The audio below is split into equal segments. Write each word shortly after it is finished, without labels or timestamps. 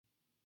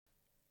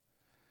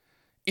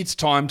it's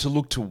time to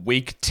look to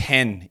Week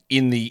 10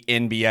 in the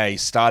NBA,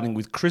 starting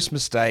with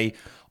Christmas Day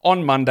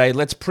on Monday.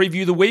 Let's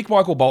preview the week,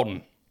 Michael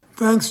Bolton.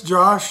 Thanks,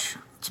 Josh.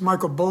 It's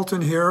Michael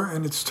Bolton here,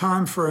 and it's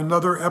time for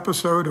another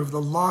episode of the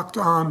Locked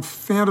On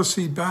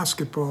Fantasy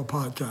Basketball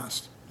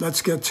Podcast.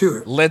 Let's get to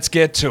it. Let's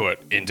get to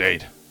it,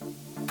 indeed.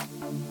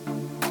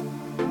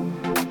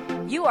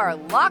 You are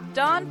Locked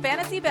On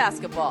Fantasy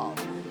Basketball,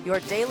 your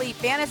daily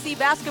fantasy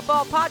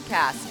basketball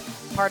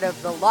podcast, part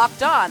of the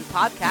Locked On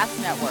Podcast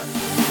Network.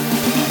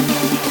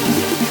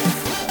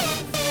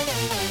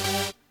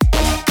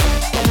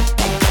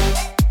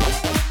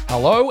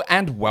 Hello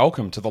and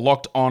welcome to the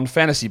Locked On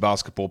Fantasy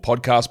Basketball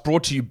Podcast,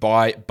 brought to you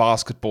by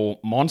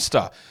Basketball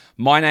Monster.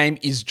 My name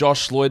is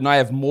Josh Lloyd and I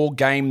have more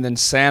game than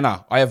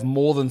Santa. I have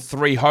more than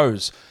 3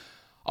 hoes.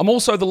 I'm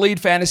also the lead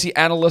fantasy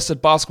analyst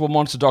at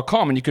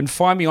basketballmonster.com, and you can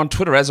find me on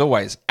Twitter, as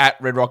always,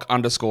 at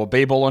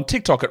redrock_bball, on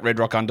TikTok at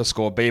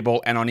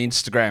redrock_bball, and on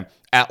Instagram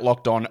at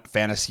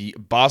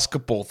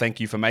LockedOnFantasyBasketball. Thank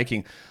you for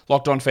making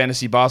Locked On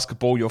Fantasy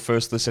Basketball your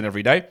first listen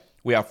every day.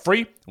 We are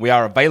free. We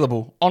are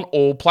available on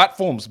all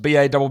platforms.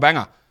 BA Double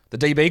Banger, the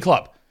DB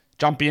Club.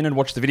 Jump in and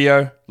watch the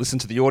video, listen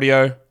to the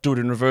audio, do it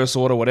in reverse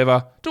order,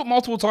 whatever. Do it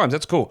multiple times.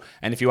 That's cool.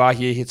 And if you are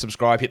here, hit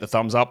subscribe, hit the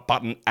thumbs up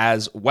button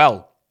as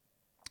well.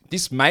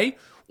 This may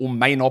or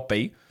may not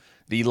be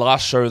the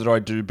last show that I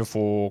do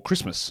before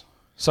Christmas.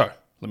 So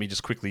let me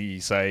just quickly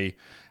say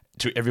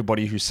to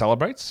everybody who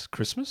celebrates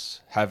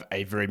Christmas, have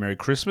a very Merry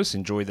Christmas.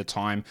 Enjoy the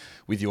time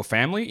with your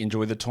family.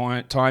 Enjoy the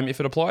time, if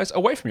it applies,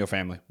 away from your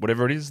family.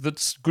 Whatever it is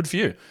that's good for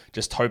you.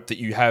 Just hope that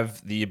you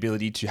have the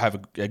ability to have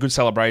a good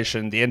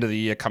celebration, the end of the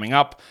year coming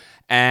up,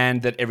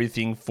 and that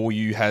everything for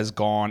you has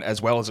gone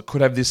as well as it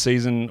could have this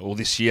season or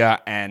this year,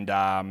 and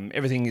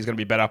everything is going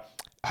to be better.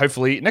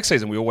 Hopefully, next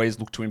season, we always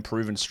look to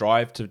improve and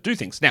strive to do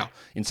things. Now,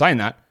 in saying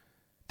that,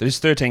 there's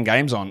 13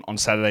 games on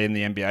Saturday in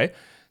the NBA.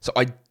 So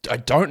I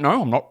don't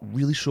know. I'm not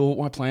really sure what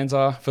my plans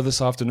are for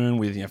this afternoon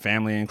with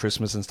family and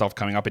Christmas and stuff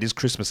coming up. It is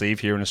Christmas Eve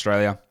here in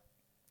Australia.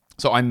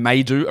 So I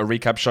may do a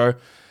recap show.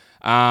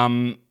 I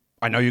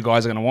know you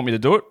guys are going to want me to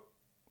do it.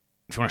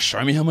 If you want to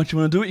show me how much you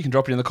want to do it, you can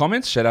drop it in the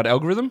comments. Shout out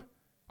algorithm.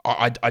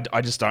 I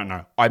just don't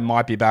know. I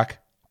might be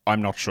back.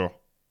 I'm not sure.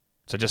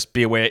 So just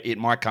be aware. It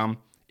might come.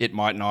 It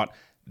might not.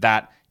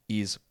 That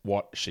is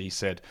what she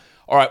said.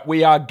 All right,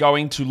 we are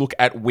going to look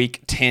at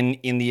Week 10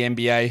 in the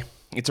NBA.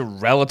 It's a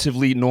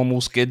relatively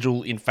normal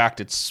schedule. In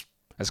fact, it's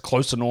as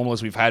close to normal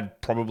as we've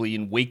had probably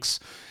in weeks.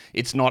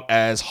 It's not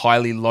as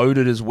highly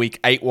loaded as Week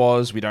 8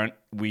 was. We don't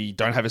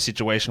have a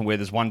situation where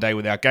there's one day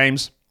without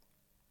games.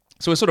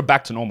 So we're sort of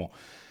back to normal.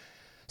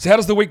 So how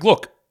does the week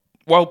look?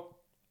 Well,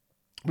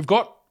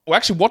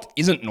 actually what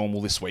isn't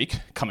normal this week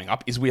coming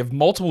up is we have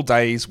multiple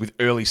days with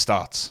early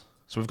starts.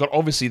 So we've got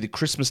obviously the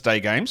Christmas Day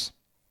games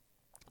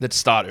that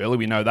start early.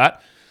 We know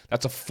that.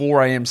 That's a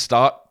 4 a.m.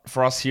 start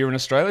for us here in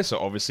Australia. So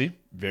obviously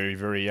very,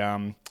 very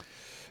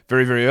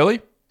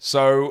early.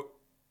 So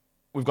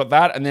we've got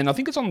that. And then I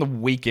think it's on the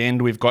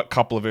weekend. We've got a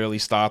couple of early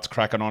starts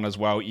cracking on as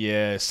well.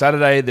 Yeah,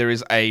 Saturday there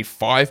is a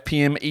 5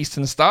 p.m.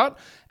 Eastern start.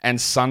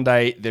 And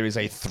Sunday there is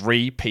a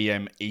 3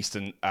 p.m.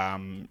 Eastern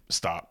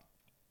start.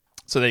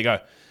 So there you go.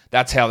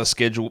 That's how the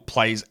schedule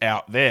plays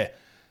out there.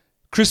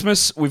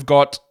 Christmas, we've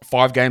got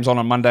 5 games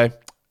on Monday.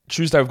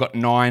 Tuesday, we've got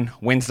 9.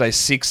 Wednesday,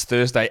 6.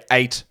 Thursday,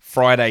 8.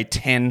 Friday,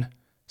 10.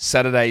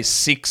 Saturday,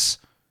 6.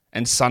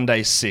 And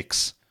Sunday,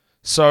 6.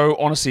 So,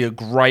 honestly, a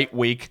great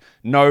week.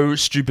 No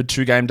stupid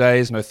 2-game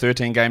days, no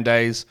 13-game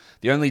days.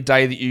 The only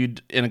day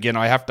that and again,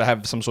 I have to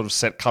have some sort of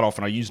set cutoff,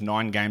 and I use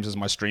 9 games as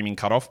my streaming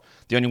cutoff.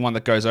 The only one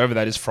that goes over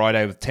that is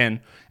Friday with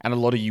 10, and a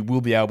lot of you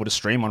will be able to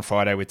stream on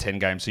Friday with 10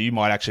 games. So you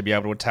might actually be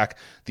able to attack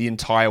the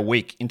entire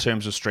week in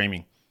terms of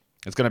streaming.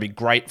 It's going to be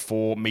great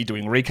for me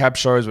doing recap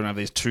shows when I have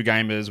these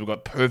 2-gamers. We've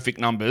got perfect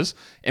numbers.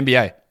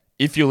 NBA,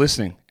 if you're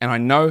listening, and I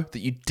know that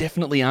you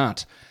definitely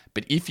aren't,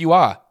 but if you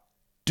are,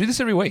 do this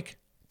every week.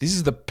 This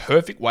is the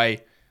perfect way.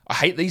 I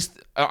hate these.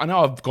 I know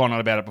I've gone on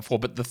about it before,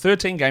 but the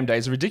 13-game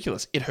days are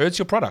ridiculous. It hurts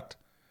your product.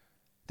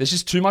 There's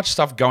just too much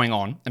stuff going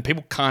on, and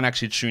people can't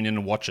actually tune in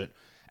and watch it,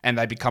 and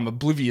they become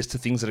oblivious to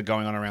things that are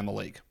going on around the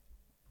league.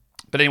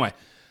 But anyway,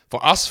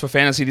 for us, for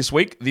fantasy this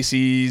week, this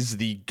is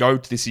the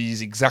GOAT. This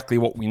is exactly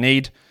what we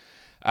need.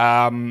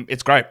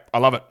 It's great. I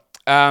love it.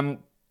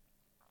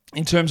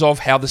 In terms of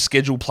how the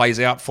schedule plays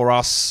out for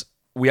us,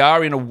 we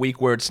are in a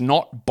week where it's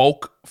not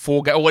bulk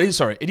 4-game. Well,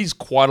 it is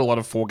quite a lot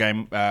of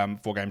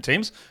 4-game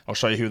teams. I'll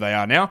show you who they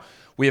are now.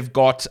 We have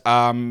got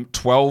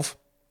 12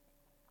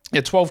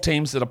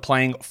 teams that are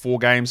playing 4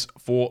 games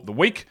for the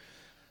week.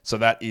 So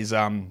that is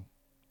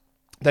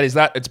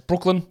that. It's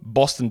Brooklyn,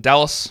 Boston,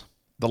 Dallas,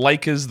 the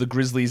Lakers, the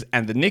Grizzlies,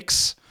 and the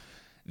Knicks,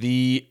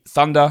 the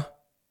Thunder,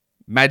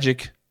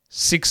 Magic,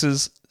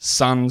 Sixers,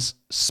 Suns,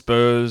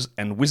 Spurs,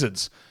 and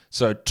Wizards.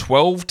 So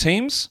 12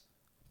 teams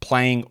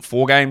playing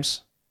 4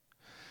 games.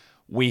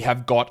 We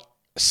have got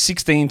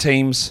 16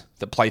 teams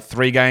that play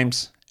 3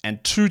 games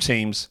and 2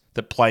 teams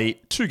that play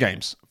 2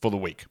 games for the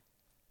week.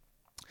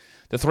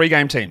 The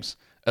 3-game teams: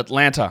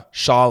 Atlanta,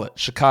 Charlotte,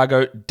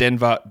 Chicago,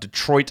 Denver,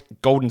 Detroit,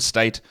 Golden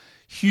State,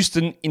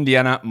 Houston,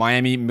 Indiana,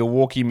 Miami,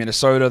 Milwaukee,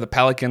 Minnesota, the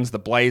Pelicans, the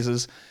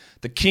Blazers,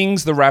 the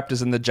Kings, the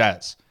Raptors, and the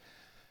Jazz.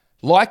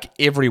 Like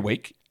every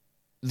week,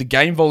 the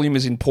game volume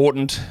is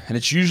important, and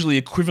it's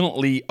usually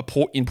equivalently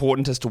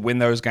important as to when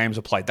those games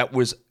are played. That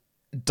was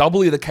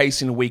doubly the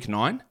case in week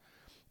 9.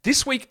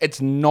 This week,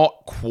 it's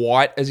not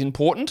quite as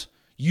important.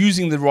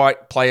 Using the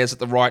right players at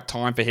the right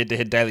time for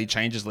head-to-head daily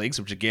changes leagues,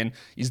 which again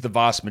is the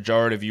vast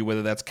majority of you,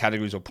 whether that's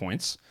categories or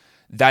points,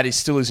 that is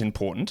still as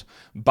important,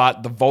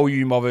 but the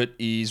volume of it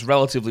is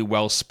relatively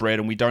well spread,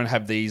 and we don't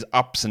have these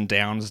ups and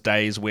downs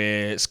days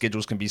where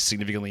schedules can be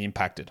significantly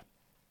impacted.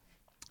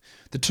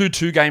 The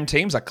 2-2-game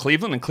teams are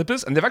Cleveland and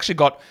Clippers, and they've actually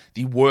got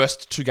the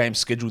worst 2-game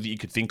schedule that you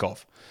could think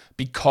of,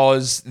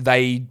 because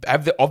they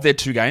have of their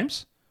 2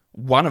 games,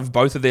 one of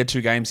both of their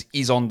 2 games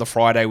is on the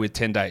Friday with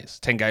 10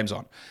 games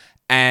on.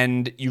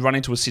 And you run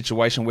into a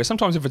situation where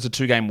sometimes if it's a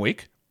 2-game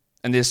week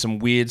and there's some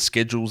weird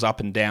schedules up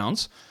and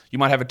downs, you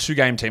might have a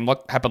 2-game team,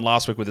 like happened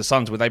last week with the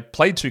Suns, where they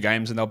played 2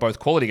 games and they were both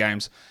quality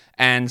games,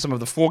 and some of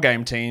the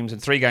 4-game teams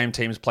and 3-game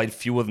teams played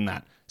fewer than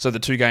that. So the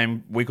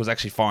 2-game week was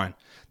actually fine.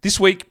 This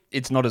week,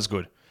 it's not as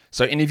good.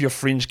 So any of your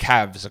fringe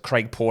Cavs, a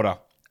Craig Porter,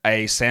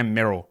 a Sam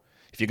Merrill,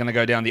 if you're going to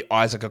go down the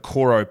Isaac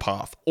Okoro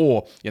path,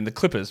 or in the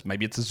Clippers,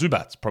 maybe it's a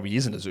Zubats, probably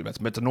isn't a Zubats,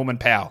 but it's a Norman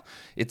Powell.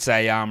 It's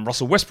a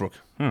Russell Westbrook.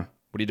 What are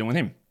you doing with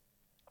him?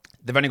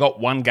 They've only got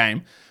 1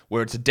 game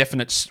where it's a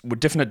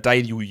definite day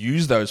you'll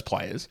use those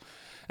players,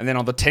 and then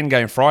on the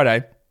 10-game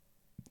Friday,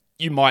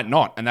 you might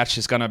not, and that's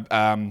just going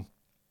to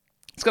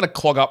it's going to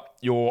clog up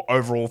your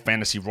overall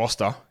fantasy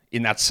roster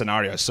in that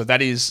scenario. So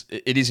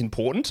it is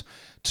important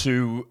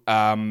to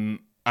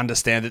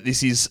understand that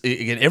this is,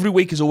 again, every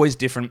week is always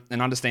different,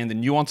 and understand the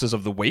nuances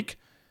of the week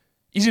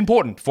is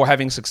important for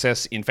having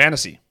success in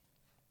fantasy.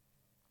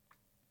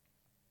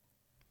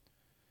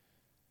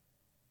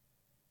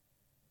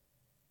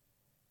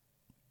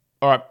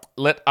 All right,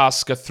 let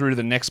us go through to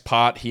the next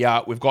part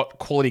here. We've got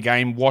quality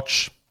game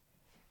watch.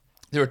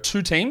 There are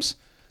 2 teams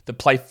that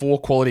play 4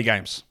 quality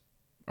games.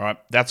 All right,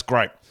 that's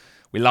great.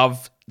 We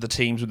love the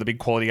teams with the big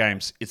quality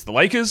games. It's the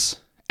Lakers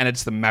and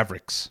it's the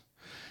Mavericks.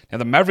 Now,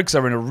 the Mavericks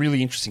are in a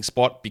really interesting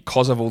spot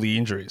because of all the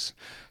injuries.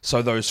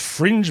 So those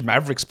fringe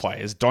Mavericks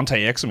players,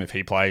 Dante Exum if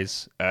he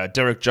plays,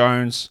 Derek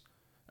Jones,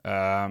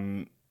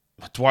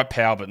 Dwight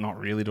Powell, but not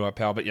really Dwight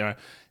Powell, but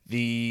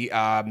the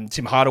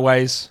Tim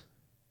Hardaways,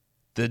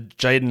 the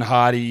Jaden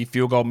Hardy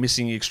field goal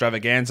missing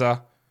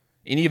extravaganza,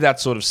 any of that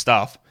sort of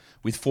stuff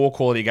with 4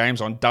 quality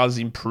games on does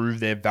improve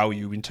their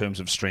value in terms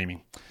of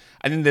streaming.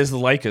 And then there's the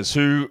Lakers,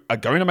 who are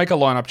going to make a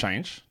lineup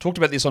change. Talked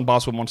about this on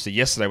Basketball Monster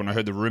yesterday when I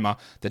heard the rumor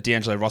that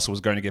D'Angelo Russell was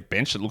going to get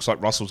benched. It looks like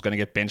Russell's going to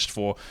get benched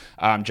for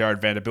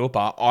Jared Vanderbilt.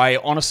 But I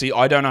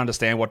don't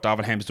understand what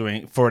Darvin Ham's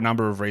doing for a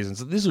number of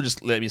reasons. This will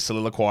just let me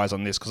soliloquize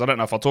on this, because I don't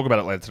know if I'll talk about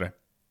it later today.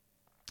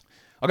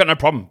 I've got no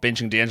problem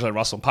benching D'Angelo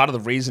Russell. Part of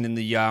the reason in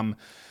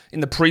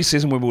the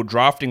preseason when we were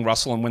drafting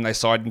Russell and when they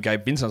signed and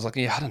gave Vincent, I was like,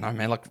 I don't know,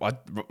 man. Like,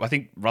 I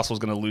think Russell's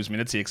going to lose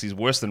minutes here because he's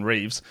worse than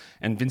Reeves,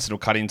 and Vincent will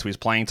cut into his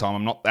playing time.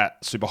 I'm not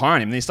that super high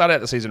on him. And he started out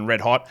the season red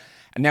hot,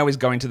 and now he's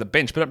going to the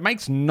bench. But it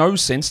makes no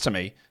sense to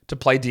me to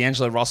play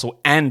D'Angelo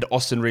Russell and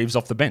Austin Reeves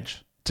off the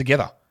bench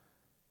together.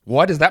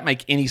 Why does that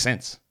make any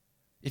sense?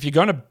 If you're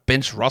going to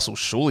bench Russell,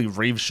 surely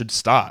Reeves should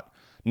start.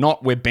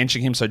 Not we're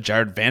benching him so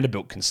Jared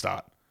Vanderbilt can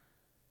start.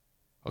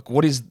 Like,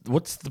 what's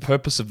the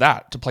purpose of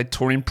that? To play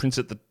Taurean Prince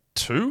at the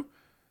 2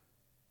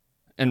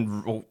 and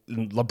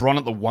LeBron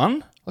at the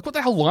 1? Like, what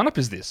the hell lineup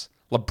is this?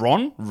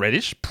 LeBron,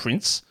 Reddish,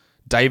 Prince,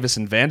 Davis,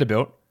 and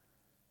Vanderbilt.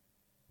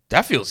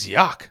 That feels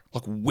yuck.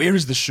 Like, where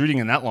is the shooting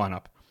in that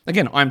lineup?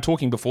 Again, I'm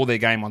talking before their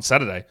game on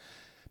Saturday,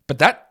 but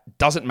that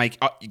doesn't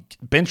make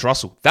bench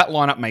Russell. That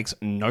lineup makes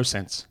no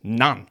sense.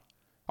 None.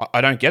 I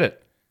don't get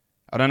it.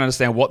 I don't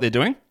understand what they're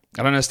doing.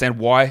 I don't understand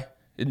why.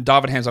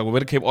 Darvin Ham's like, we're going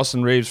to keep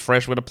Austin Reeves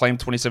fresh. We're going to play him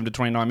 27 to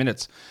 29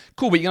 minutes.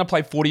 Cool, but you're going to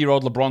play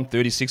 40-year-old LeBron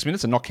 36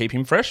 minutes and not keep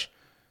him fresh?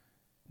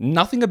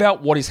 Nothing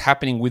about what is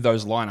happening with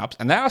those lineups,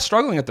 and they are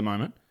struggling at the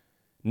moment.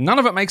 None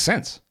of it makes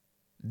sense.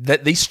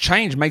 That this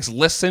change makes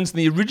less sense than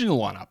the original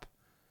lineup.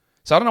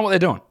 So I don't know what they're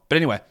doing. But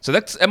anyway, so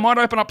it might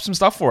open up some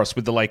stuff for us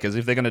with the Lakers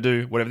if they're going to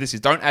do whatever this is.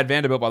 Don't add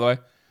Vanderbilt, by the way.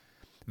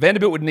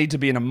 Vanderbilt would need to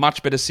be in a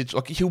much better situation.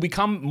 Like, he'll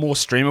become more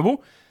streamable,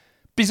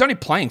 but he's only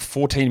playing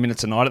 14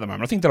 minutes a night at the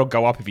moment. I think that'll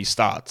go up if he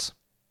starts.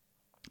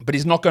 But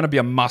he's not going to be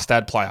a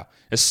must-add player,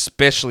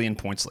 especially in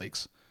points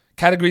leagues.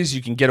 Categories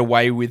you can get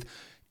away with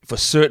for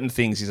certain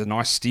things. He's a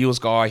nice steals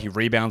guy. He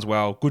rebounds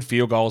well, good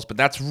field goals, but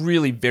that's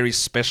really very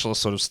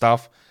specialist sort of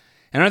stuff.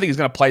 And I don't think he's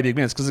going to play big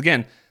minutes because,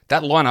 again,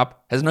 that lineup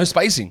has no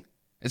spacing.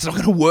 It's not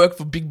going to work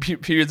for big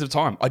periods of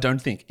time, I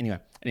don't think.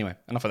 Anyway,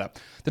 enough of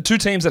that. The 2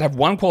 teams that have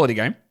 1 quality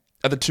game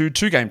are the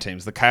 2-game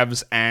teams, the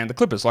Cavs and the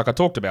Clippers, like I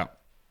talked about.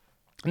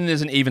 And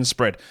there's an even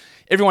spread.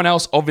 Everyone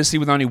else, obviously,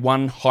 with only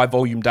 1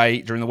 high-volume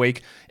day during the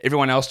week,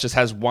 everyone else just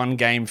has 1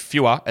 game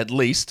fewer, at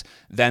least,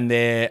 than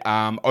their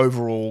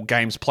overall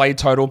games played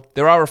total.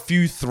 There are a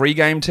few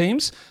 3-game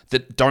teams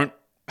that don't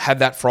have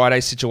that Friday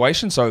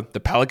situation. So the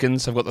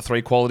Pelicans have got the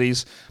 3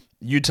 qualities.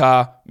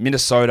 Utah,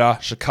 Minnesota,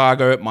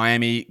 Chicago,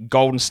 Miami,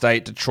 Golden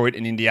State, Detroit,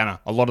 and Indiana.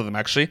 A lot of them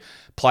actually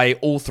play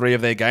all three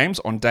of their games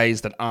on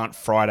days that aren't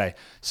Friday.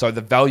 So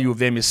the value of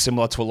them is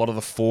similar to a lot of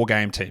the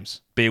 4-game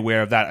teams. Be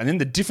aware of that. And then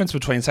the difference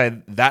between,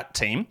 say, that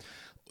team,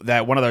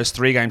 that one of those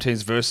 3-game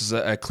teams versus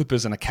a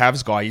Clippers and a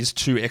Cavs guy is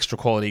 2 extra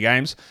quality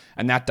games.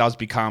 And that does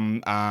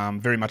become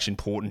very much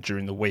important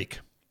during the week.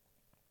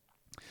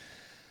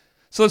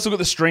 So let's look at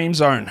the stream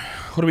zone.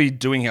 What are we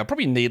doing here? I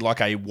probably need like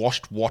a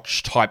washed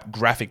watch type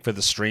graphic for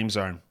the stream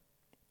zone.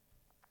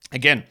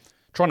 Again,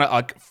 trying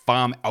to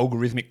farm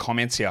algorithmic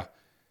comments here.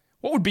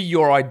 What would be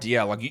your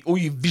idea? Like all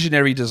you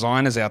visionary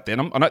designers out there,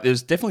 and I know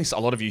there's definitely a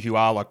lot of you who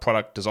are like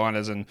product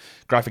designers and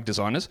graphic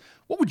designers.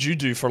 What would you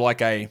do for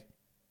like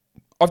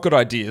I've got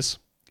ideas.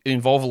 It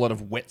involve a lot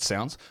of wet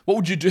sounds. What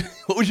would you do?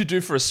 What would you do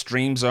for a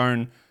stream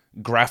zone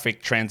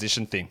graphic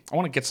transition thing? I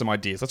want to get some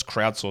ideas. Let's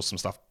crowdsource some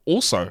stuff.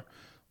 Also,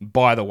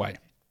 by the way,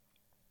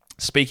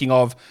 speaking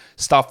of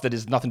stuff that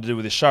has nothing to do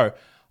with this show,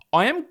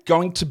 I am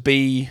going to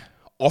be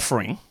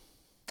offering,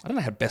 I don't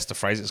know how best to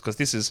phrase this because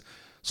this is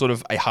sort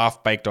of a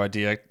half-baked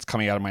idea. It's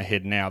coming out of my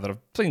head now that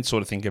I've been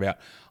sort of thinking about.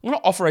 I'm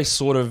going to offer a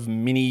sort of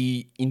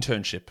mini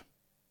internship.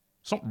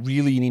 It's not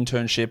really an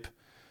internship.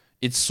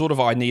 It's sort of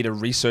I need a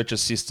research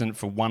assistant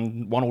for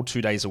one or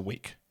 2 days a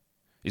week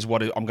is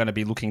what I'm going to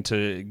be looking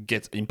to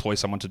employ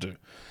someone to do.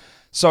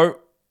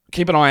 So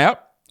keep an eye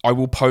out. I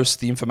will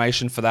post the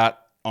information for that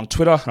on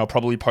Twitter, and I'll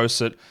probably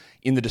post it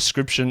in the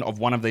description of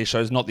one of these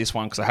shows, not this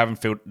one because I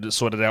haven't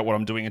sorted out what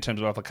I'm doing in terms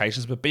of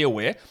applications, but be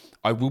aware,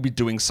 I will be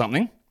doing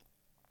something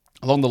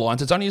along the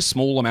lines. It's only a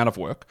small amount of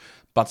work,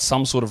 but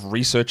some sort of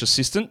research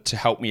assistant to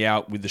help me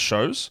out with the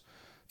shows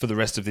for the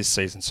rest of this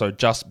season. So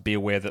just be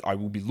aware that I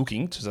will be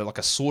looking to like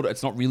a sort of,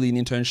 it's not really an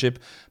internship,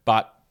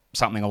 but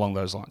something along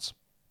those lines.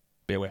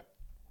 Be aware.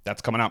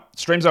 That's coming up.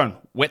 Stream Zone,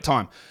 wet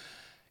time.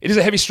 It is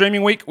a heavy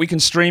streaming week. We can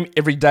stream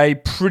every day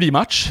pretty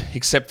much,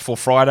 except for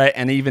Friday.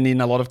 And even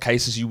in a lot of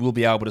cases, you will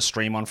be able to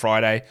stream on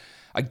Friday.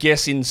 I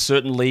guess in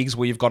certain leagues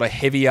where you've got a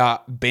heavier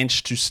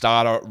bench to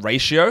starter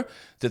ratio,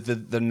 that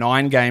the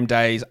 9-game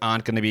days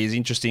aren't going to be as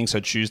interesting.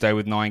 So Tuesday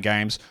with 9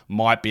 games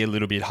might be a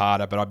little bit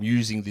harder, but I'm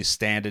using this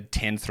standard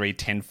 10-3,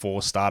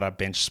 10-4 starter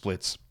bench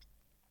splits.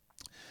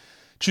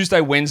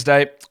 Tuesday,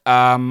 Wednesday,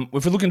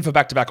 if we're looking for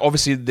back-to-back,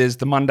 obviously there's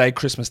the Monday,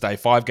 Christmas Day,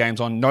 5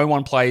 games on. No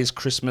one plays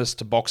Christmas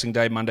to Boxing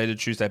Day, Monday to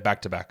Tuesday,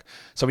 back-to-back.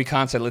 So we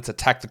can't say, let's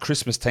attack the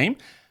Christmas team.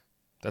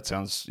 That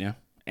sounds,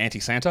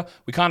 anti-Santa.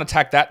 We can't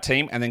attack that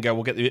team and then go,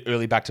 we'll get the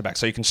early back-to-back.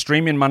 So you can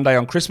stream in Monday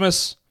on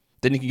Christmas,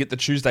 then you can get the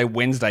Tuesday,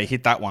 Wednesday,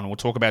 hit that one. We'll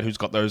talk about who's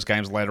got those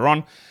games later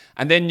on.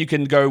 And then you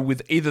can go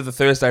with either the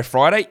Thursday,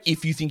 Friday.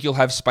 If you think you'll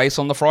have space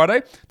on the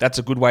Friday, that's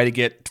a good way to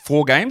get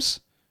 4 games.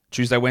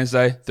 Tuesday,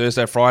 Wednesday,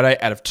 Thursday, Friday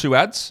out of 2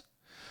 ads.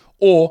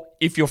 Or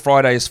if your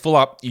Friday is full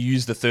up, you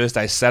use the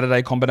Thursday,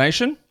 Saturday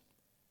combination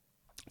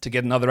to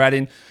get another ad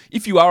in.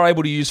 If you are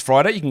able to use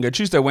Friday, you can go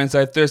Tuesday,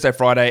 Wednesday, Thursday,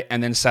 Friday,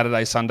 and then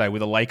Saturday, Sunday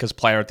with a Lakers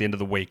player at the end of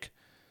the week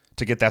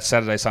to get that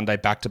Saturday, Sunday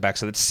back-to-back.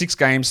 So that's 6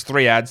 games,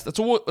 3 ads. That's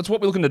what we're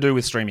looking to do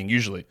with streaming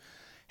usually.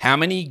 How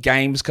many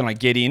games can I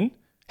get in?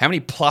 How many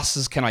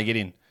pluses can I get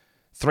in?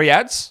 3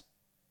 ads?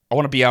 I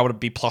want to be able to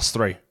be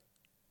 +3,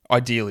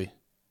 ideally.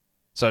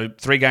 So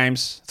 3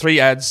 games, 3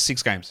 ads,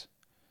 6 games.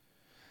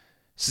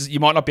 So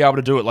you might not be able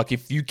to do it. Like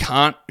if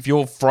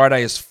your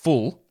Friday is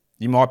full,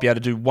 you might be able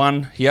to do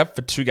 1 here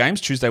for 2 games.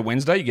 Tuesday,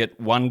 Wednesday, you get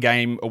 1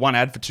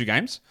 ad for 2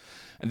 games.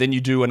 And then you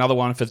do another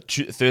one for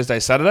Thursday,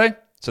 Saturday.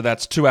 So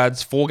that's 2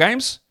 ads, 4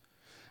 games.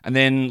 And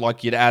then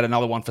like you'd add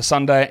another one for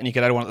Sunday and you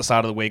could add one at the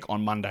start of the week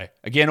on Monday.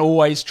 Again,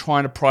 always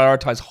trying to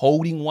prioritize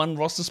holding 1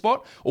 roster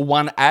spot or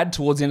 1 ad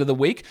towards the end of the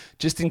week,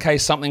 just in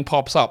case something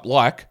pops up.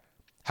 Like,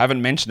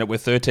 haven't mentioned it, we're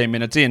 13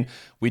 minutes in.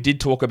 We did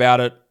talk about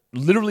it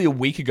literally a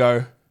week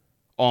ago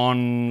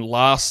on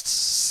last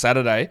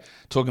Saturday,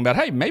 talking about,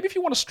 hey, maybe if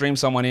you want to stream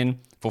someone in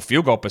for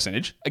field goal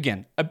percentage,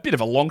 again, a bit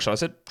of a long shot. I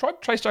said, try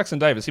Trace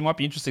Jackson-Davis. He might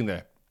be interesting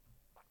there.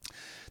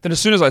 Then as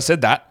soon as I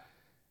said that,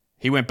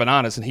 he went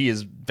bananas, and he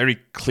is very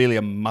clearly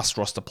a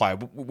must-roster player.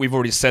 We've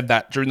already said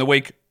that during the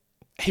week.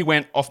 He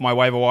went off my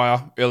waiver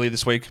wire earlier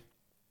this week.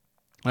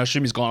 I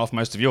assume he's gone off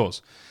most of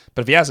yours.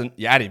 But if he hasn't,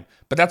 you add him.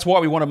 But that's why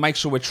we want to make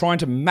sure we're trying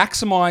to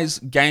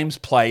maximize games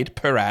played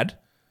per ad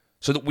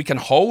so that we can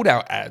hold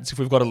our ads if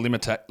we've got a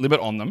limit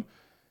on them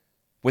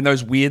when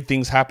those weird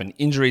things happen,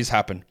 injuries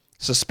happen,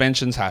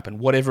 suspensions happen,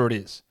 whatever it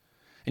is.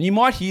 And you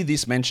might hear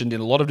this mentioned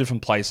in a lot of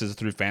different places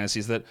through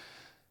fantasies that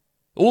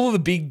all of the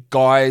big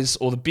guys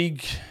or the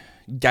big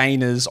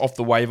gainers off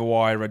the waiver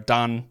wire are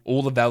done.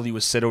 All the value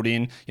is settled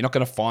in. You're not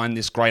going to find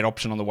this great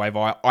option on the waiver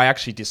wire. I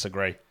actually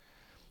disagree.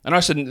 And I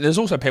said, there's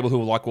also people who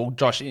are like, well,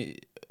 Josh,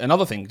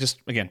 another thing, just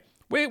again,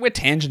 we're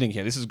tangenting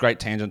here. This is great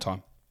tangent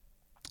time.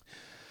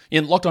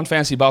 In Locked On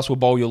Fantasy Basketball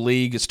Bowl, your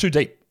league, it's too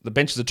deep. The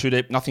benches are too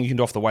deep. Nothing you can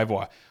do off the waiver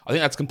wire. I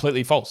think that's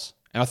completely false.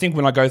 And I think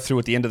when I go through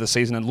at the end of the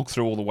season and look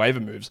through all the waiver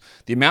moves,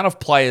 the amount of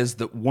players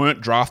that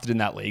weren't drafted in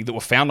that league, that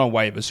were found on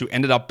waivers, who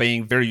ended up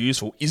being very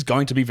useful, is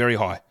going to be very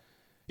high.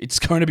 It's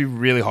going to be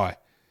really high.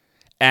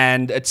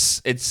 And you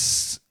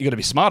got to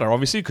be smarter,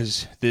 obviously,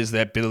 because there's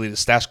the ability to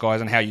stash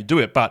guys and how you do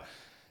it. But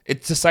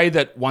It's to say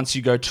that once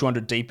you go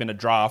 200 deep in a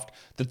draft,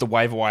 that the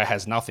waiver wire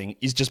has nothing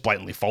is just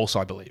blatantly false,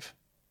 I believe.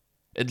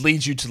 It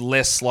leads you to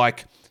less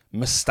like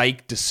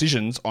mistake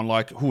decisions on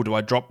like, who do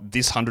I drop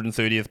this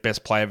 130th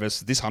best player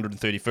versus this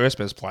 131st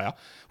best player,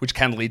 which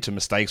can lead to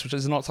mistakes, which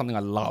is not something I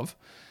love.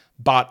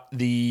 But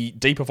the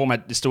deeper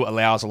format still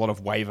allows a lot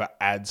of waiver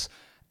adds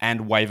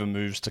and waiver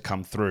moves to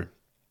come through.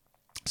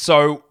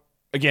 So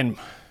again,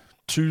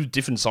 two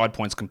different side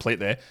points complete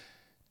there.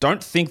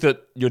 Don't think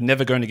that you're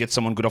never going to get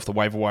someone good off the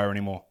waiver wire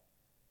anymore.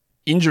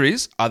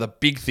 Injuries are the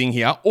big thing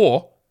here,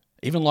 or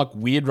even like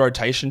weird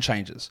rotation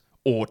changes,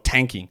 or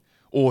tanking,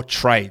 or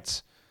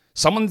trades.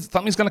 Something's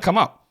going to come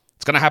up.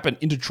 It's going to happen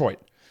in Detroit.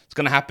 It's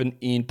going to happen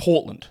in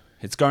Portland.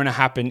 It's going to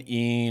happen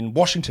in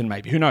Washington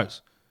maybe. Who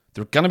knows?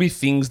 There are going to be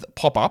things that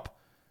pop up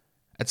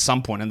at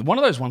some point. And one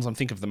of those ones I'm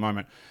thinking of at the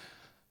moment,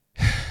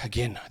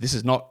 again, this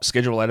is not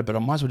schedule related, but I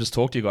might as well just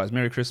talk to you guys.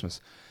 Merry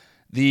Christmas.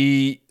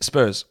 The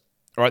Spurs,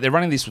 all right, they're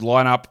running this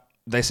lineup.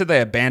 They said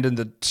they abandoned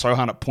the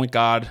Sohan at point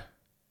guard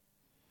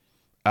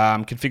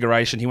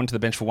configuration. He went to the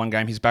bench for one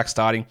game. He's back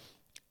starting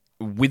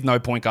with no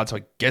point guard, so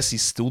I guess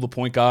he's still the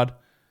point guard.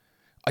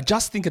 I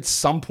just think at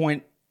some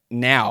point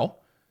now,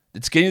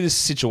 it's getting to this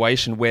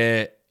situation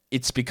where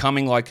it's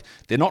becoming like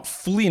they're not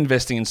fully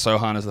investing in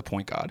Sohan as the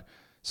point guard.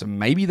 So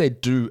maybe they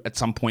do at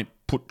some point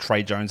put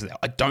Trey Jones there.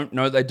 I don't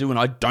know they do, and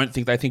I don't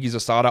think they think he's a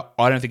starter.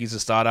 I don't think he's a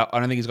starter. I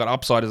don't think he's got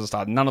upside as a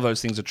starter. None of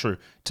those things are true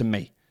to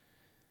me.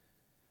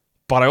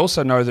 But I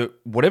also know that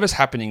whatever's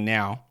happening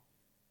now,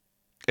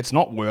 it's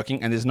not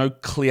working, and there's no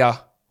clear,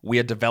 we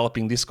are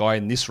developing this guy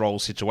in this role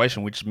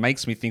situation, which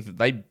makes me think that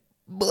they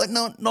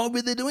not know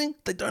what they're doing.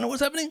 They don't know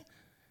what's happening.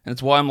 And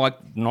it's why I'm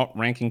like not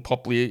ranking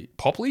Pop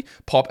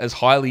as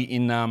highly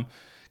in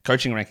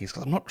coaching rankings,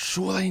 because I'm not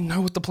sure they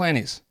know what the plan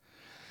is.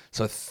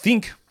 So I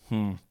think,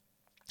 I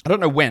don't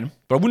know when,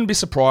 but I wouldn't be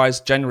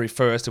surprised January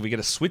 1st if we get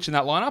a switch in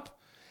that lineup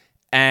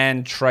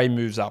and Trey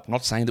moves up. I'm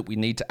not saying that we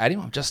need to add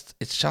him.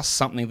 It's just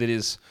something that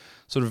is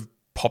sort of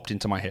popped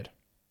into my head.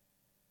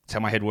 It's how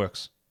my head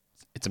works.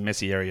 It's a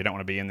messy area. You don't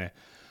want to be in there.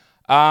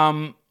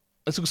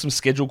 Let's look at some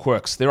schedule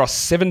quirks. There are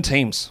 7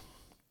 teams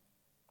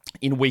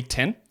in week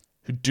 10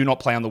 who do not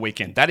play on the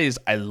weekend. That is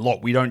a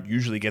lot. We don't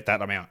usually get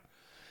that amount.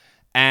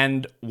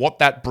 And what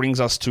that brings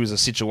us to is a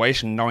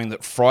situation knowing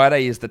that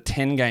Friday is the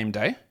 10-game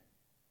day,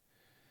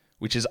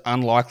 which is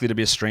unlikely to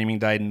be a streaming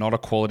day, not a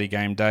quality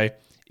game day.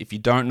 If you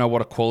don't know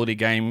what a quality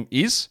game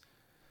is,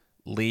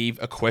 leave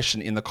a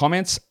question in the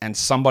comments and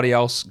somebody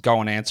else go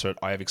and answer it.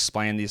 I have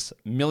explained this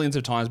millions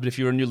of times, but if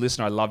you're a new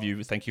listener, I love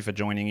you. Thank you for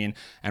joining in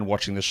and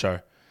watching the show.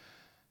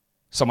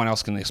 Someone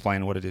else can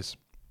explain what it is.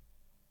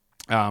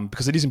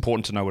 Because it is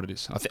important to know what it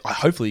is.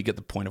 Hopefully you get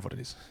the point of what it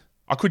is.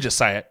 I could just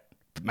say it,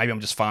 but maybe I'm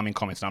just farming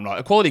comments and I'm not.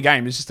 A quality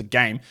game is just a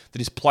game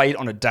that is played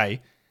on a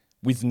day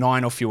with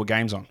 9 or fewer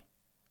games on.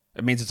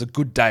 It means it's a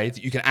good day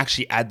that you can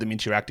actually add them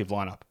into your active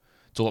lineup.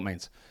 That's all it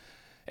means.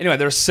 Anyway,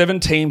 there are 7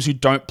 teams who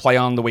don't play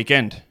on the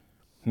weekend,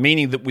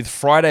 meaning that with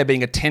Friday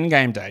being a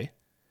 10-game day,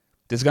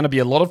 there's going to be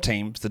a lot of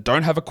teams that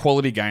don't have a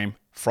quality game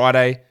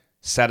Friday,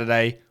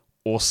 Saturday,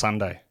 or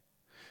Sunday.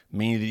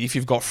 Meaning that if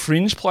you've got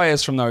fringe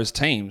players from those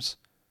teams,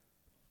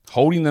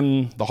 holding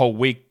them the whole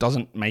week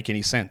doesn't make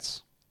any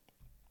sense.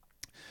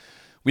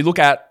 We look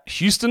at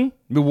Houston,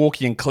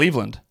 Milwaukee, and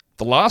Cleveland.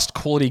 The last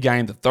quality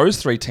game that those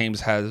 3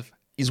 teams have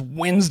is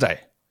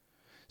Wednesday.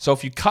 So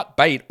if you cut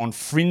bait on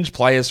fringe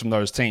players from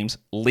those teams,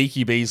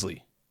 Leaky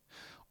Beasley,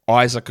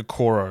 Isaac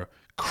Okoro,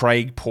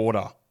 Craig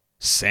Porter,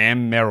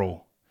 Sam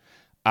Merrill.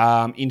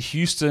 In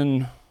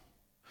Houston,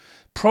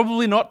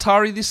 probably not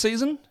Tari this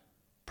season.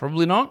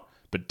 Probably not.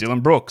 But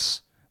Dylan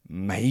Brooks,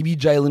 maybe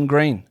Jalen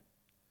Green.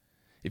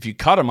 If you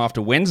cut them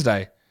after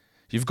Wednesday,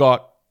 you've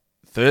got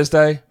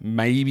Thursday,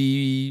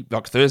 maybe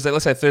like Thursday.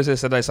 Let's say Thursday,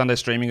 Saturday, Sunday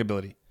streaming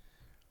ability.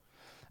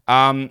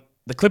 The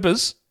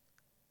Clippers,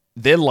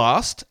 their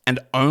last and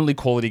only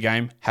quality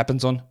game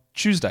happens on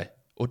Tuesday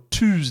or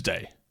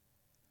Tuesday.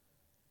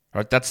 All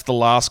right, that's the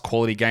last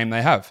quality game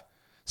they have.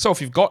 So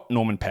if you've got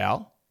Norman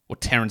Powell or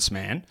Terrence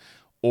Mann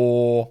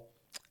or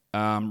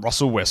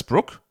Russell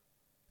Westbrook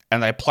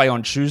and they play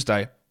on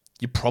Tuesday,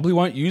 you probably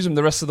won't use them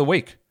the rest of the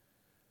week.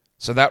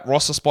 So that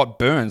roster spot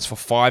burns for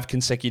 5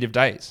 consecutive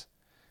days.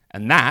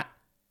 And that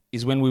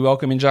is when we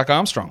welcome in Jack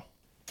Armstrong.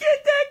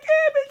 Get that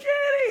garbage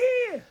out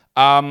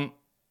of here!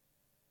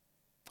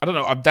 I don't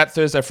know. That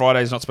Thursday,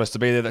 Friday is not supposed to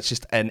be there. That's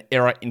just an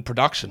error in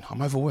production.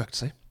 I'm overworked,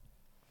 see?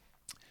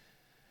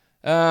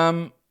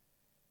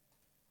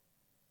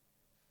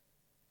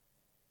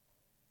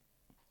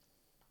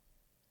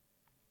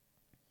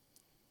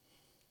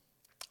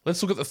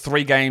 Let's look at the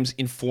 3 games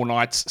in 4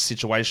 nights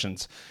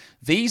situations.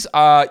 These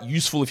are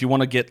useful if you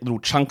want to get little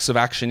chunks of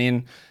action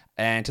in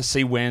and to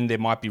see when there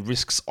might be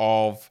risks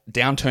of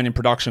downturn in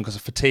production because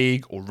of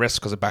fatigue or rest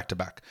because of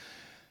back-to-back.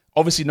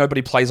 Obviously,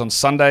 nobody plays on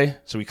Sunday,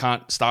 so we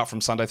can't start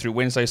from Sunday through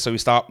Wednesday, so we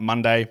start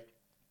Monday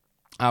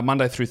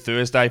through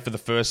Thursday for the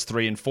first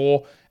 3 and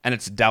 4, and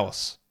it's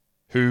Dallas,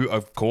 who,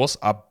 of course,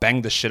 are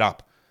bang the shit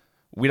up.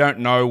 We don't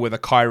know whether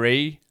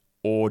Kyrie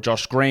or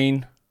Josh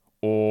Green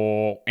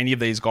or any of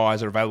these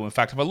guys are available. In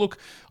fact, if I look,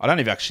 I don't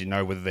even actually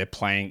know whether they're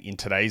playing in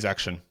today's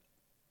action.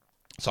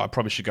 So I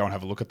probably should go and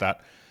have a look at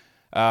that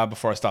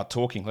before I start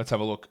talking. Let's have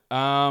a look.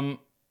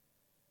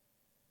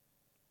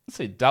 Let's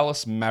see,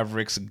 Dallas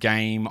Mavericks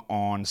game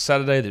on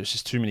Saturday. There's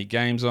just too many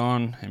games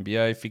on.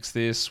 NBA, fix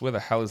this. Where the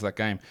hell is that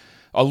game?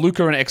 Oh,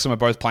 Luka and Exum are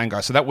both playing,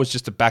 guys. So that was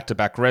just a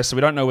back-to-back rest. So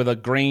we don't know whether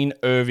Green,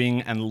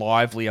 Irving, and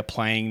Lively are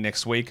playing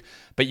next week.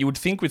 But you would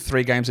think with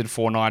 3 games in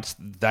 4 nights,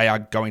 they are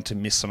going to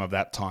miss some of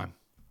that time.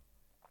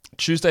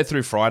 Tuesday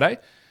through Friday,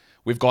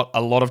 we've got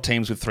a lot of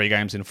teams with 3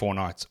 games in 4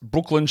 nights.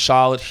 Brooklyn,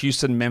 Charlotte,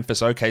 Houston,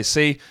 Memphis,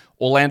 OKC,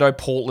 Orlando,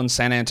 Portland,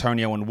 San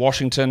Antonio, and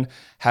Washington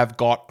have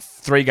got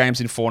 3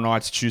 games in 4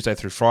 nights, Tuesday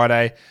through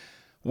Friday.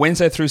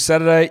 Wednesday through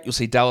Saturday, you'll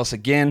see Dallas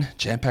again,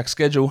 jam-packed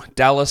schedule.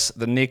 Dallas,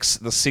 the Knicks,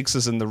 the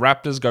Sixers, and the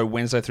Raptors go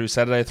Wednesday through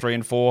Saturday, 3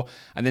 and 4.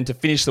 And then to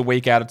finish the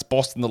week out, it's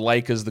Boston, the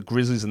Lakers, the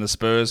Grizzlies, and the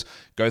Spurs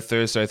go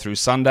Thursday through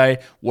Sunday.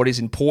 What is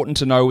important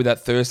to know with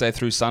that Thursday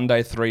through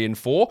Sunday, 3 and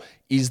 4,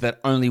 is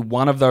that only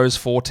one of those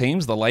 4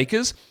 teams, the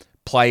Lakers,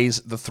 plays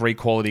the 3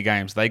 quality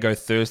games. They go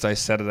Thursday,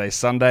 Saturday,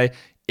 Sunday.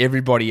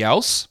 Everybody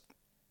else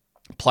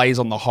plays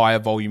on the higher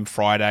volume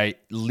Friday,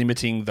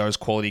 limiting those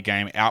quality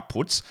game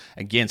outputs.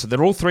 Again, so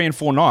they're all 3 and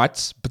 4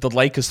 nights, but the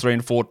Lakers 3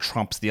 and 4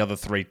 trumps the other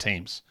 3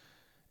 teams.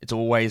 It's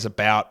always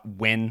about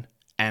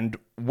how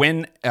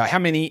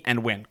many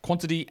and when.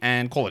 Quantity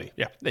and quality.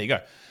 Yeah, there you go.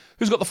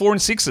 Who's got the 4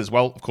 and 6s?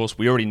 Well, of course,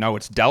 we already know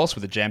it's Dallas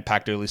with a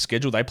jam-packed early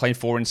schedule. They play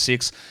 4 and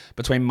 6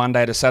 between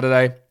Monday to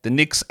Saturday. The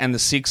Knicks and the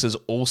Sixers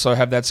also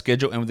have that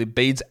schedule. And with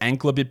Embiid's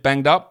ankle a bit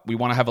banged up, we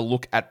want to have a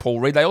look at Paul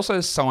Reed. They also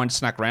signed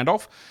Snack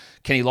Randolph.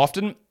 Kenny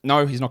Lofton,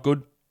 no, he's not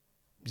good.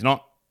 He's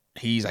not.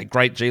 He's a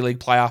great G League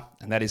player,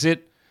 and that is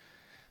it.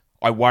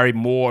 I worry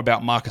more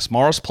about Marcus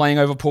Morris playing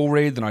over Paul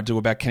Reed than I do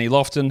about Kenny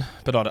Lofton,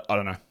 but I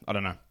don't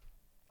know.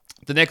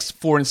 The next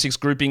 4 and 6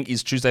 grouping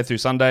is Tuesday through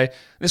Sunday.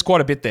 There's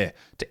quite a bit there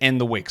to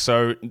end the week.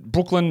 So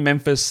Brooklyn,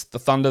 Memphis, the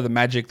Thunder, the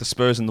Magic, the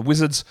Spurs, and the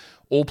Wizards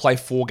all play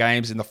 4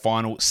 games in the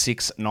final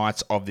 6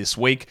 nights of this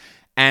week.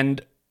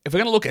 And if we're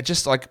going to look at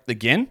just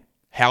again,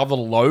 how the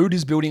load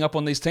is building up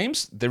on these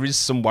teams, there is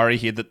some worry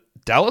here that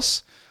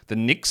Dallas, the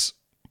Knicks,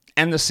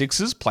 and the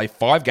Sixers play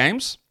 5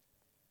 games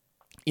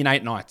in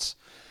 8 nights.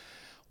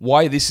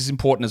 Why this is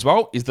important as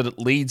well is that it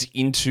leads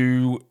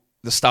into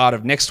the start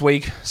of next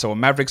week. So a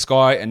Mavericks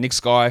guy, a Knicks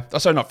guy. Oh,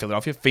 sorry, not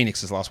Philadelphia.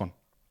 Phoenix is the last one.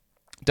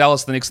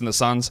 Dallas, the Knicks, and the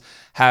Suns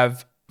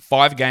have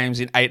 5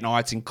 games in 8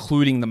 nights,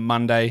 including the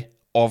Monday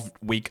of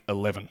week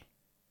 11.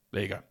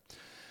 There you go.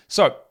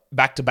 So,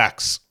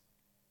 back-to-backs.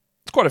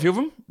 There's quite a few of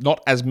them.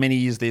 Not as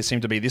many as there seem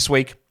to be this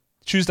week.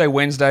 Tuesday,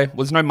 Wednesday. Well,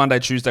 there's no Monday,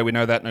 Tuesday. We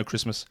know that. No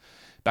Christmas.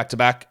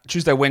 Back-to-back.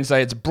 Tuesday,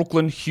 Wednesday, it's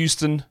Brooklyn,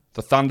 Houston,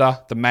 the Thunder,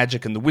 the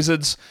Magic, and the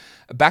Wizards.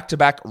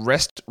 Back-to-back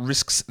rest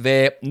risks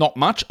there, not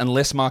much,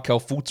 unless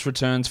Markelle Fultz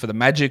returns for the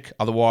Magic.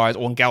 Otherwise,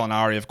 or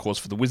Gallinari, of course,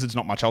 for the Wizards.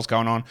 Not much else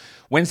going on.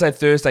 Wednesday,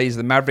 Thursday is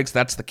the Mavericks.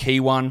 That's the key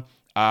one.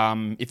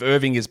 If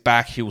Irving is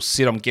back, he'll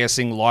sit, I'm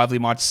guessing. Lively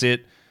might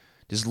sit.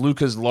 Does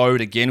Luka's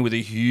load, again, with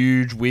a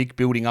huge week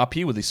building up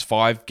here with this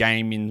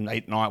 5-game in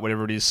 8 night,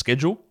 whatever it is,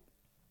 schedule?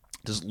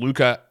 Does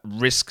Luka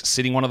risk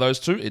sitting one of those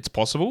 2? It's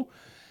possible.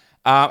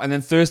 And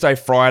then Thursday,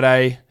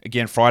 Friday,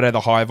 again, Friday, the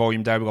high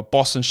volume day. We've got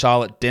Boston,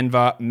 Charlotte,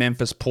 Denver,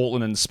 Memphis,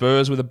 Portland, and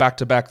Spurs with a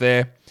back-to-back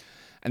there.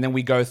 And then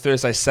we go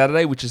Thursday,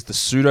 Saturday, which is the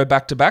pseudo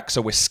back-to-back.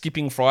 So we're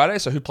skipping Friday.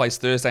 So who plays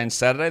Thursday and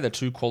Saturday? The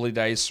 2 quality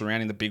days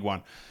surrounding the big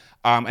one.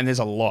 And there's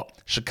a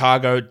lot.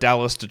 Chicago,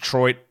 Dallas,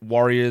 Detroit,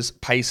 Warriors,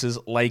 Pacers,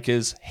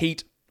 Lakers,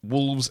 Heat,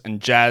 Wolves, and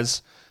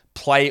Jazz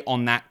play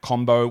on that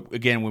combo.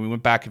 Again, when we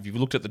went back, if you've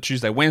looked at the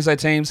Tuesday, Wednesday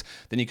teams,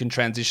 then you can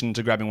transition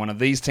to grabbing one of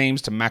these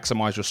teams to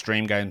maximize your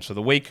stream games for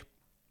the week.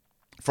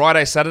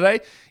 Friday, Saturday,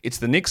 it's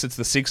the Knicks, it's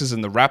the Sixers,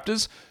 and the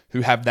Raptors who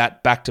have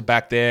that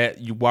back-to-back there.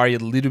 You worry a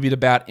little bit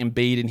about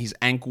Embiid and his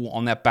ankle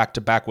on that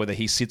back-to-back, whether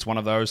he sits one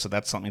of those, so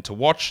that's something to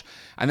watch.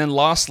 And then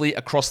lastly,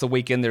 across the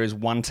weekend, there is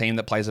one team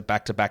that plays a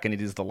back-to-back, and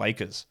it is the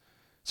Lakers.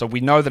 So we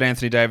know that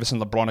Anthony Davis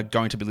and LeBron are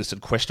going to be listed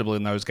questionable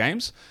in those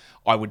games.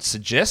 I would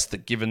suggest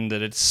that given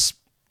that it's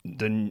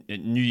the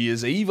New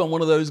Year's Eve on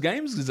one of those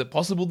games, is it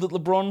possible that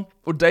LeBron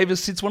or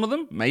Davis sits one of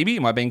them? Maybe.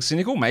 Am I being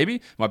cynical? Maybe.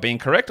 Am I being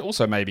correct?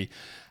 Also maybe.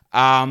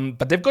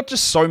 But they've got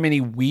just so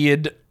many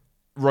weird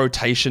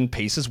rotation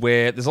pieces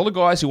where there's a lot of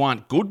guys who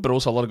aren't good, but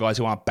also a lot of guys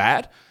who aren't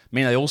bad. I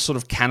mean, they all sort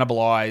of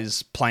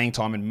cannibalize playing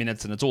time in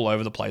minutes, and it's all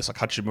over the place, like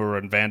Hachimura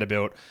and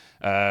Vanderbilt,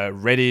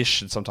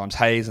 Reddish, and sometimes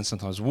Hayes, and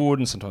sometimes Wood,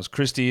 and sometimes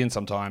Christie, and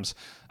sometimes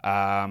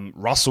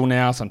Russell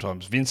now,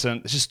 sometimes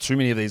Vincent. There's just too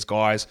many of these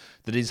guys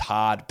that is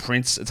hard.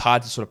 Prince, it's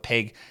hard to sort of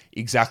peg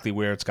exactly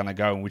where it's going to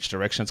go and which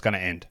direction it's going to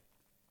end.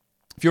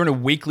 If you're in a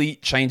weekly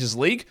changes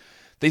league,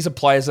 these are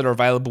players that are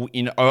available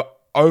in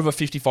over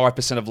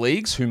 55% of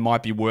leagues who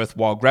might be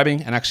worthwhile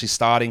grabbing and actually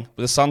starting.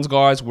 With the Suns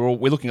guys, we're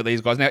looking at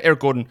these guys. Now,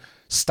 Eric Gordon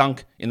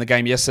stunk in the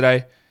game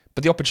yesterday,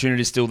 but the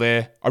opportunity is still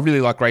there. I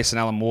really like Grayson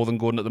Allen more than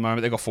Gordon at the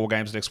moment. They've got 4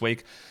 games next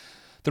week.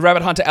 The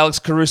Rabbit Hunter, Alex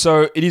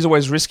Caruso, it is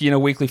always risky in a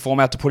weekly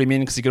format to put him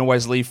in because he can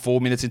always leave 4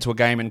 minutes into a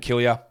game and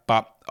kill you,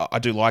 but I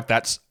do like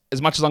that.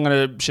 As much as I'm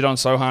going to shit on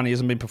Sohan, he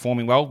hasn't been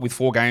performing well. With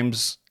 4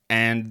 games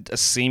and a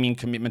seeming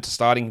commitment to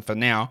starting for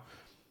now,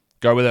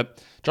 go with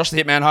it. Josh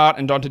the Hitman Hart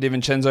and Dante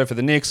DiVincenzo for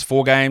the Knicks,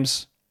 4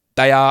 games.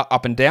 They are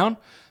up and down,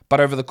 but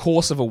over the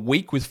course of a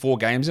week with 4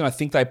 games in, I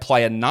think they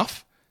play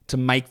enough to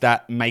make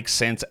that make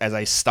sense as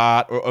a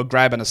start or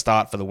grab and a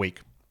start for the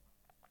week.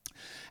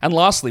 And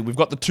lastly, we've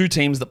got the 2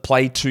 teams that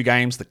play 2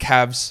 games, the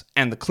Cavs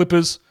and the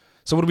Clippers.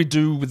 So what do we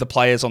do with the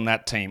players on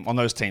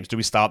those teams? Do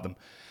we start them?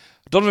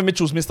 Donovan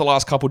Mitchell's missed the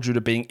last couple due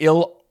to being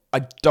ill.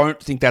 I don't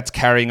think that's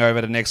carrying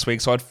over to next week,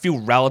 so I'd feel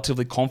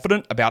relatively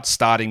confident about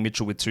starting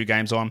Mitchell with 2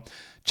 games on.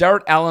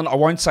 Jarrett Allen, I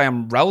won't say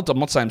I'm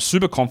not saying I'm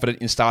super confident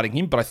in starting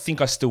him, but I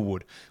think I still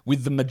would.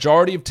 With the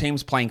majority of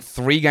teams playing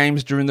 3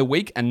 games during the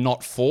week and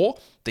not 4,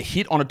 the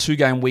hit on a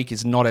 2-game week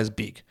is not as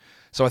big.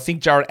 So I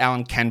think Jarrett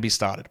Allen can be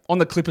started. On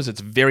the Clippers,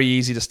 it's very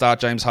easy to start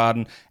James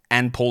Harden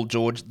and Paul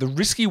George. The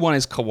risky one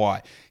is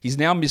Kawhi. He's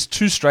now missed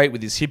 2 straight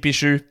with his hip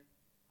issue,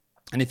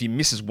 and if he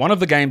misses one of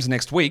the games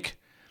next week,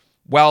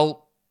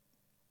 well,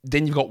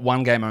 then you've got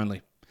 1 game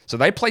only. So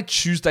they play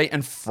Tuesday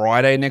and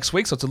Friday next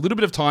week, so it's a little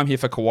bit of time here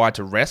for Kawhi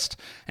to rest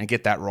and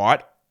get that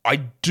right. I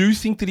do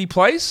think that he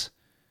plays,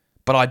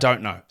 but I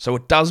don't know. So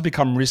it does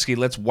become risky.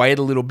 Let's wait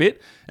a little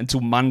bit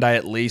until Monday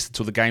at least,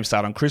 until the games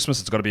start on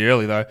Christmas. It's got to be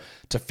early, though,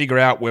 to figure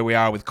out where we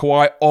are with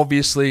Kawhi.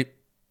 Obviously,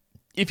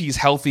 if he's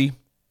healthy,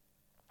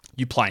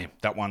 you play him.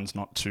 That one's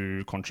not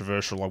too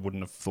controversial, I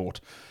wouldn't have thought.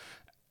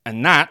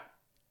 And that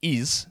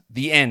is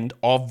the end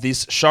of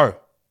this show.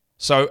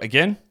 So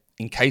again,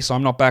 in case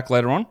I'm not back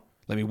later on,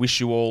 let me wish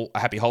you all a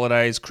happy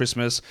holidays,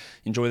 Christmas.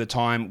 Enjoy the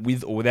time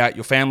with or without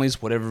your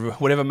families,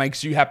 whatever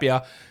makes you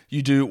happier.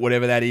 You do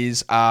whatever that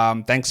is.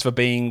 Thanks for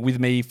being with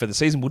me for the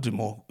season. We'll do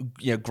more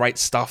great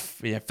stuff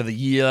for the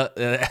year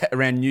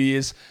around New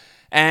Year's.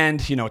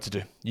 And you know what to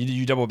do.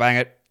 You double bang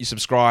it. You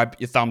subscribe.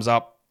 You thumbs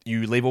up.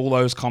 You leave all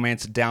those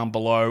comments down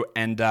below.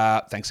 And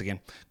thanks again.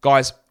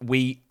 Guys,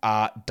 we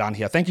are done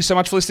here. Thank you so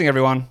much for listening,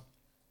 everyone.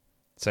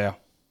 See ya.